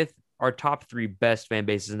go with our top 3 best fan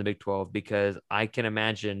bases in the Big 12, because I can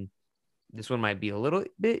imagine this one might be a little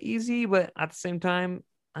bit easy, but at the same time,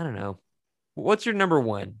 I don't know. What's your number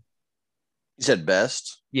 1? You said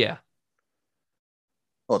best? Yeah.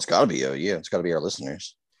 Well, it's got to be OU. It's got to be our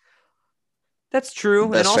listeners. That's true.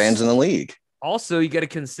 Best and fans in the league. Also, you got to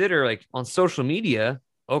consider, like, on social media,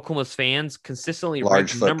 Oklahoma's fans consistently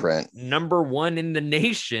large footprint number 1 in the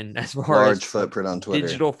nation as far large as footprint on Twitter.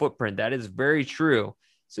 Digital footprint. That is very true.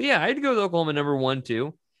 So yeah, I'd go with Oklahoma number 1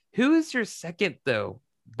 too. Who is your second though?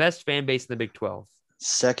 Best fan base in the Big 12?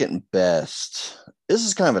 Second best. This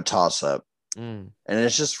is kind of a toss-up. And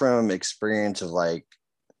it's just from experience of, like,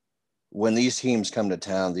 when these teams come to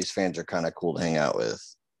town, these fans are kind of cool to hang out with.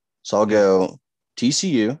 So I'll go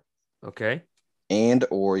TCU. Okay.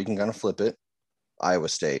 Or you can kind of flip it, Iowa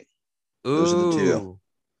State. Ooh. Those are the 2.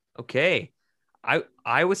 Okay.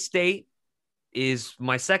 Iowa State is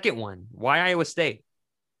my second one. Why Iowa State?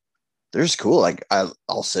 They're just cool. Like,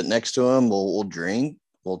 I'll sit next to them. We'll drink.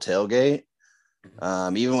 We'll tailgate.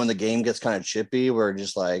 Even when the game gets kind of chippy, we're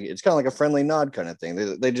just like, it's kind of like a friendly nod kind of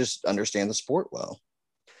thing. They just understand the sport well.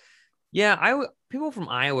 Yeah, people from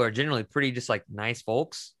Iowa are generally pretty just like nice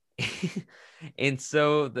folks. And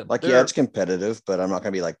so it's competitive, but I'm not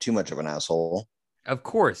going to be like too much of an asshole. Of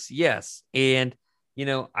course. Yes. And,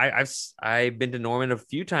 I've been to Norman a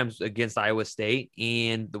few times against Iowa State,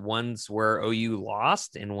 and the ones where OU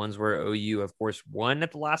lost and ones where OU, of course, won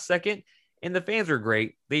at the last second. And the fans were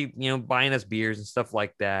great. They, buying us beers and stuff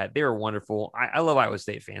like that. They were wonderful. I love Iowa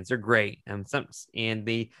State fans. They're great. And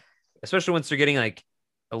especially once they're getting like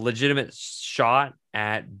a legitimate shot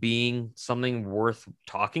at being something worth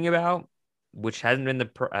talking about, which hadn't been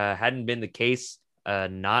the case.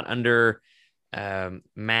 Not under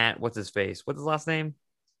Matt. What's his face? What's his last name?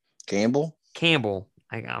 Campbell.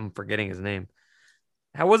 I'm forgetting his name.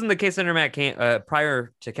 That wasn't the case under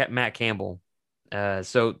prior to Matt Campbell.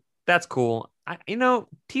 So that's cool.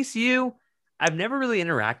 TCU, I've never really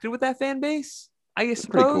interacted with that fan base, I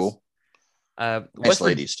suppose. Pretty cool. Nice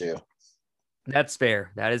ladies too. That's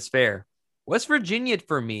fair. That is fair. West Virginia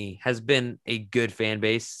for me has been a good fan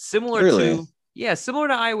base, similar to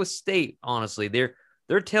Iowa State. Honestly, their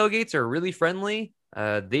tailgates are really friendly.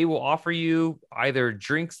 They will offer you either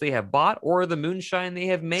drinks they have bought or the moonshine they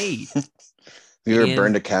have made. Have you ever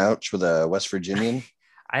burned a couch with a West Virginian?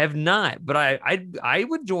 I have not, but I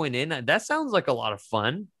would join in. That sounds like a lot of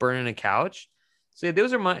fun, burning a couch. So yeah,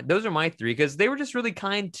 those are my three, because they were just really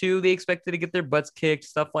kind too. They expected to get their butts kicked,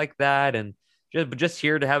 stuff like that, and just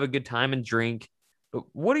here to have a good time and drink. But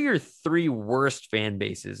what are your three worst fan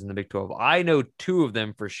bases in the Big 12? I know two of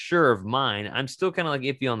them for sure of mine. I'm still kind of like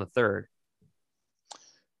iffy on the third.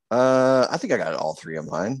 I think I got all three of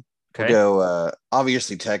mine. Okay. We'll go,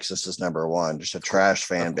 obviously Texas is number one, just a trash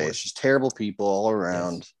fan base, just terrible people all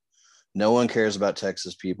around. Yes. No one cares about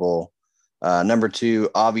Texas people. Number two,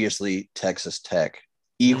 obviously Texas Tech,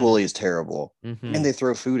 equally as terrible, and they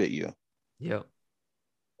throw food at you. Yep.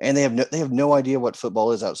 And they have no idea what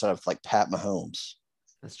football is outside of like Pat Mahomes.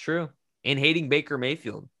 That's true. And hating Baker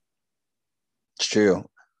Mayfield. It's true.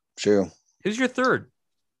 Who's your third?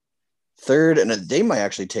 Third, and they might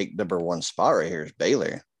actually take number one spot right here, is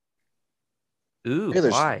Baylor. Ooh,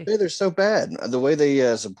 why? Baylor's so bad. The way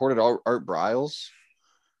they supported Art Briles.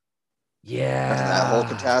 Yeah. That whole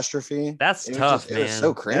catastrophe. That's tough, man. It was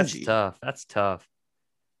so cringy. That's tough.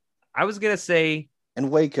 I was going to say. And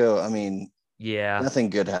Waco, I mean. Yeah. Nothing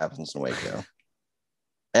good happens in Waco.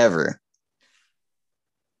 Ever.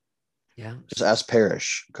 Yeah. Just ask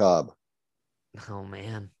Parrish, Cobb. Oh,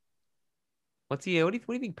 man. What do you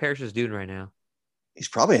think Parrish is doing right now? He's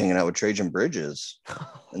probably hanging out with Trajan Bridges.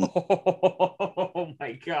 Oh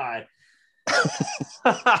my God.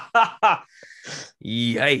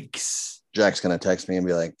 Yikes. Jack's gonna text me and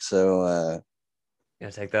be like, so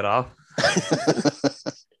gonna take that off.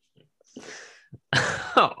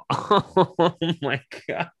 Oh my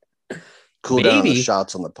God. Cool down the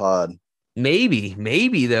shots on the pod.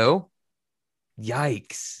 Maybe though.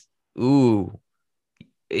 Yikes. Ooh.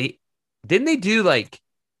 Didn't they do like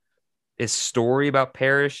his story about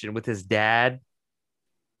Parrish and with his dad?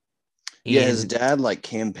 Yeah, his dad like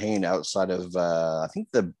campaigned outside of I think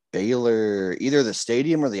the Baylor, either the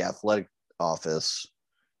stadium or the athletic office,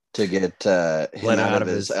 to get him out of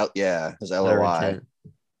his LOI.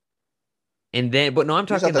 And then, but no, I'm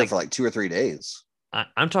talking like for like 2 or 3 days.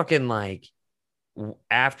 I'm talking like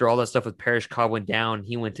after all that stuff with Parrish Cobb went down,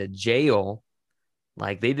 he went to jail.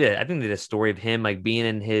 Like I think they did a story of him like being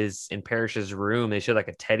in Parrish's room. They showed like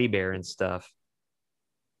a teddy bear and stuff.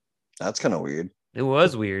 That's kind of weird. It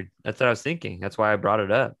was weird. That's what I was thinking. That's why I brought it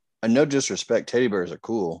up. And no disrespect, teddy bears are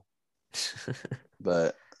cool,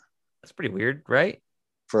 but that's pretty weird, right?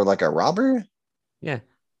 For like a robber? Yeah.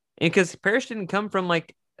 And because Parrish didn't come from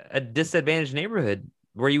like a disadvantaged neighborhood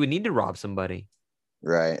where you would need to rob somebody.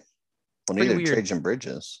 Right. Well, neither Trajan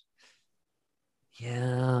Bridges.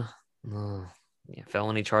 Yeah. Oh. Yeah,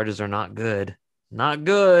 felony charges are not good. Not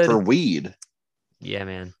good. For weed. Yeah,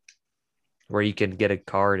 man. Where you can get a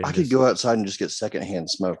card. I could go outside and just get secondhand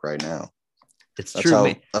smoke right now. That's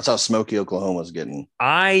true. That's how smoky Oklahoma's getting.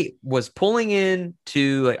 I was pulling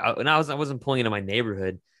into and I wasn't pulling into my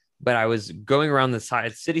neighborhood, but I was going around the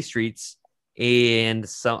city streets, and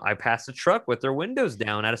I passed a truck with their windows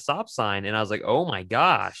down at a stop sign, and I was like, "Oh my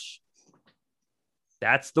gosh,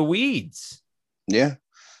 that's the weeds." Yeah.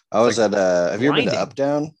 I was at have you ever been to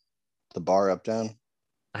Uptown? The bar Uptown?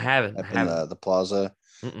 I haven't. In the plaza.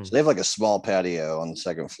 Mm-mm. So they have like a small patio on the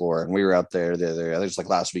second floor, and we were out there. I think it was like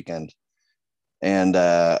last weekend, and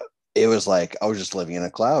it was like I was just living in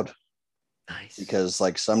a cloud. Nice. Because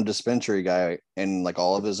like some dispensary guy and like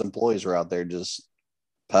all of his employees were out there just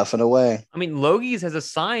puffing away. I mean, Logie's has a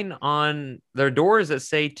sign on their doors that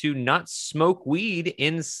say to not smoke weed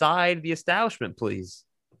inside the establishment, please.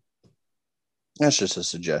 That's just a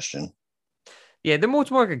suggestion. Yeah, they're much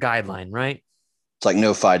more like a guideline, right? It's like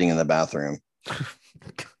no fighting in the bathroom.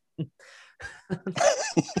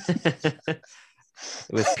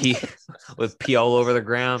 with pee all over the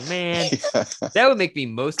ground, man. Yeah. That would make me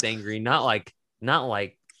most angry. Not like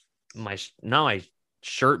my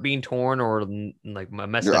shirt being torn or like my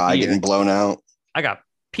messed your up eye ear. getting blown out. I got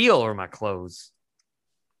pee all over my clothes.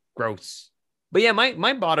 Gross. But yeah,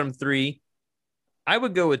 my bottom three. I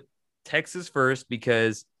would go with Texas first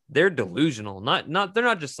because they're delusional. They're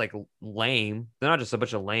not just like lame. They're not just a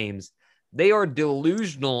bunch of lames. They are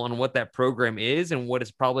delusional on what that program is and what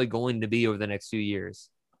it's probably going to be over the next few years.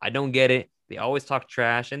 I don't get it. They always talk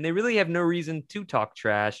trash, and they really have no reason to talk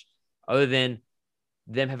trash other than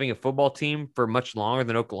them having a football team for much longer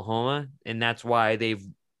than Oklahoma, and that's why they've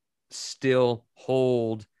still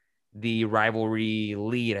hold the rivalry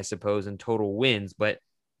lead, I suppose, in total wins, but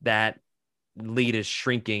that lead is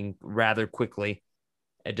shrinking rather quickly,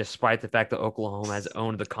 despite the fact that Oklahoma has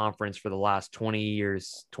owned the conference for the last 20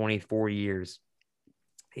 years, 24 years.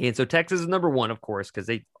 And so Texas is number one, of course, because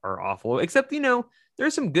they are awful, except,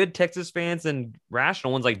 there's some good Texas fans and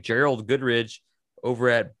rational ones like Gerald Goodridge over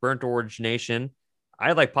at Burnt Orange Nation.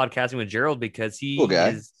 I like podcasting with Gerald because he's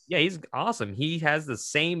awesome. He has the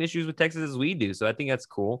same issues with Texas as we do. So I think that's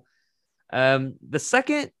cool. The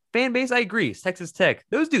second fan base, I agree, is Texas Tech.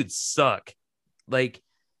 Those dudes suck. Like,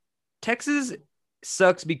 Texas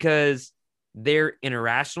sucks because they're an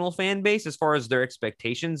irrational fan base as far as their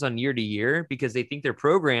expectations on year to year, because they think their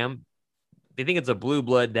program, they think it's a blue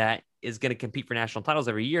blood that is going to compete for national titles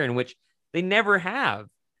every year, in which they never have.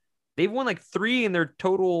 They've won like 3 in their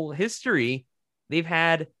total history. They've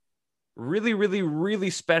had really, really, really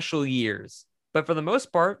special years. But for the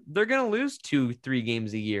most part, they're going to lose 2-3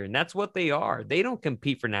 games a year. And that's what they are. They don't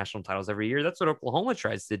compete for national titles every year. That's what Oklahoma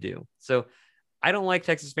tries to do. So I don't like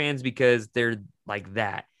Texas fans because they're like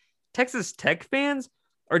that. Texas Tech fans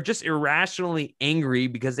are just irrationally angry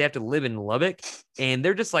because they have to live in Lubbock. And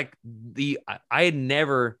they're just like I had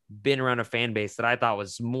never been around a fan base that I thought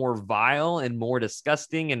was more vile and more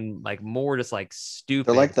disgusting and like more just like stupid.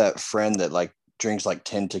 They're like that friend that like drinks like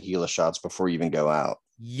 10 tequila shots before you even go out.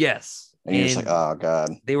 Yes. And you're just like, oh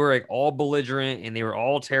God. They were like all belligerent and they were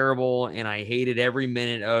all terrible. And I hated every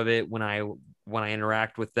minute of it when I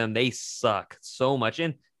interact with them. They suck so much.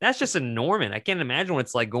 And that's just a Norman. I can't imagine what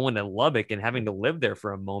it's like going to Lubbock and having to live there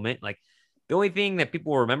for a moment. Like, the only thing that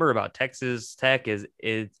people remember about Texas Tech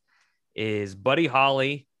is Buddy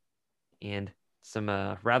Holly, and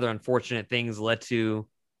some rather unfortunate things led to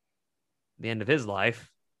the end of his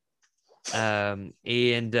life. And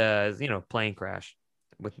plane crash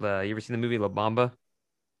with you ever seen the movie La Bamba?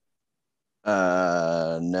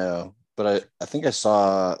 No, but I think I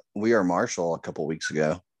saw We Are Marshall a couple weeks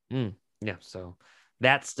ago. Yeah, so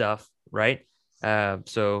that stuff, right?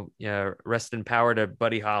 Rest in power to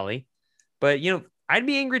Buddy Holly. But I'd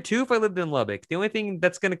be angry too if I lived in Lubbock. The only thing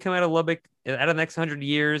that's going to come out of Lubbock out of the next 100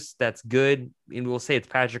 years that's good, and we'll say it's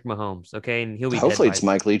Patrick Mahomes, okay? And he'll be hopefully it's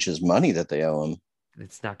Mike Leach's money that they owe him.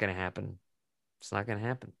 It's not going to happen. It's not going to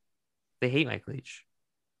happen. They hate Mike Leach.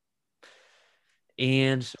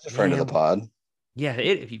 And he's a friend of the pod. Yeah,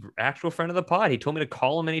 actual friend of the pod. He told me to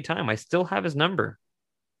call him anytime. I still have his number.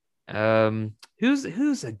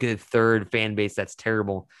 Who's a good third fan base that's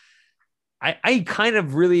terrible? I kind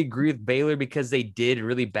of really agree with Baylor because they did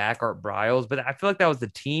really back Art Briles, but I feel like that was the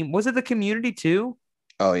team. Was it the community too?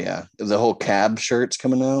 Oh yeah, the whole cab shirts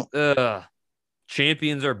coming out.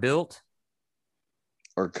 Champions are built.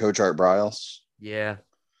 Or Coach Art Briles. Yeah.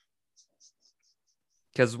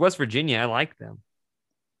 Because West Virginia, I like them.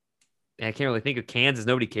 And I can't really think of Kansas.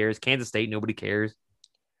 Nobody cares. Kansas State, nobody cares.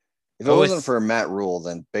 If it wasn't for Matt Rule,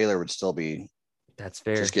 then Baylor would still be. That's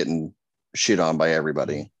fair. Just getting shit on by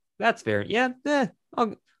everybody. That's fair. Yeah.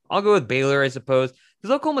 I'll go with Baylor, I suppose.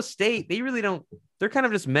 Because Oklahoma State, they really don't. They're kind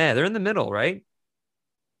of just meh. They're in the middle, right?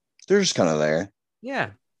 They're just kind of there. Yeah.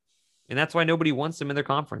 And that's why nobody wants them in their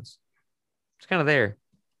conference. It's kind of there.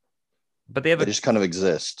 But they just kind of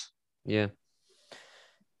exist. Yeah.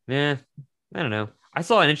 Yeah. I don't know. I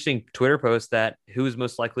saw an interesting Twitter post that who's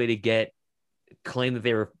most likely to claim that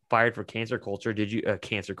they were fired for cancer culture. Did you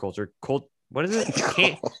cancer culture? What is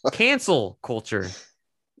it? Cancel culture,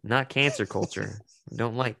 not cancer culture. We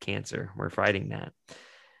don't like cancer. We're fighting that.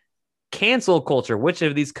 Cancel culture. Which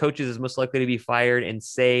of these coaches is most likely to be fired and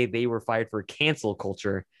say they were fired for cancel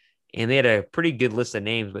culture? And they had a pretty good list of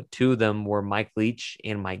names, but 2 of them were Mike Leach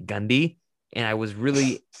and Mike Gundy. And I was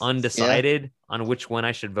really undecided on which one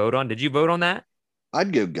I should vote on. Did you vote on that?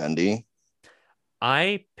 I'd go Gundy.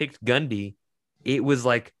 I picked Gundy. It was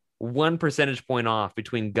like 1 percentage point off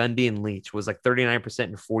between Gundy and Leach. It was like 39%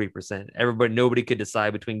 and 40%. Nobody could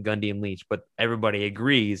decide between Gundy and Leach, but everybody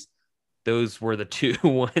agrees those were the 2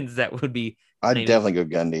 ones that would be. I'd definitely go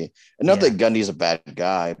Gundy. And not that Gundy's a bad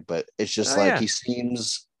guy, but it's just he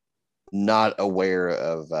seems not aware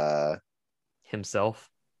of himself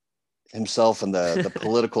and the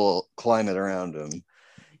political climate around him.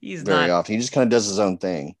 He's very often. He just kind of does his own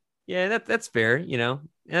thing. Yeah, that's fair, And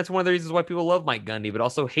that's one of the reasons why people love Mike Gundy, but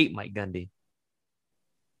also hate Mike Gundy.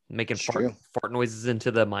 making fart noises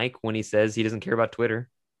into the mic when he says he doesn't care about Twitter.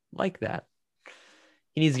 Like that.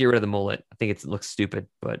 He needs to get rid of the mullet. I think it looks stupid,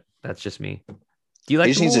 but that's just me. Do you like?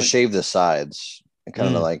 He just needs to shave the sides and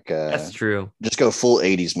kind of like. That's true. Just go full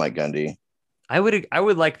 80s Mike Gundy. I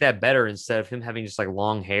would like that better instead of him having just like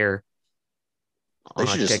long hair. They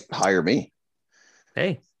should just hire me.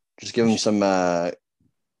 Hey, just give him some.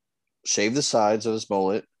 Shave the sides of his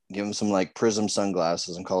mullet. Give him some like prism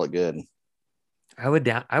sunglasses and call it good. I would be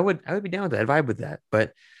down with that. I'd vibe with that.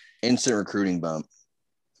 But instant recruiting bump.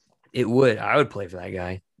 It would. I would play for that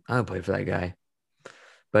guy.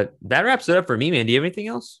 But that wraps it up for me, man. Do you have anything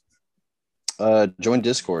else? Join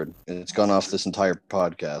Discord. It's gone off this entire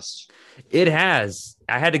podcast. It has.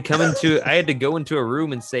 I had to go into a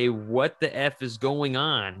room and say, what the F is going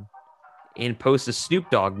on? And post a Snoop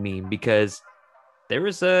Dogg meme because it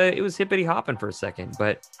was hippity hopping for a second.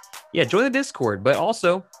 But yeah, join the Discord. But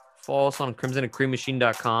also follow us on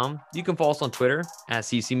crimsonandcreammachine.com. You can follow us on Twitter at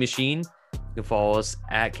CCMachine. You can follow us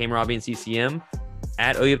at Robbie and CCM,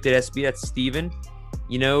 at OUPdateSB. That's Steven.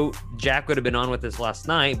 You know, Jack would have been on with us last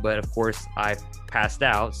night, but of course I passed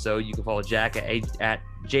out. So you can follow Jack at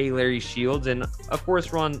J Larry Shields. And of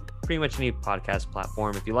course, we're on pretty much any podcast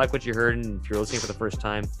platform. If you like what you heard and if you're listening for the first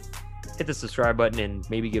time, hit the subscribe button and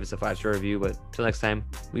maybe give us a 5-star review. But till next time,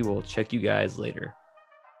 we will check you guys later.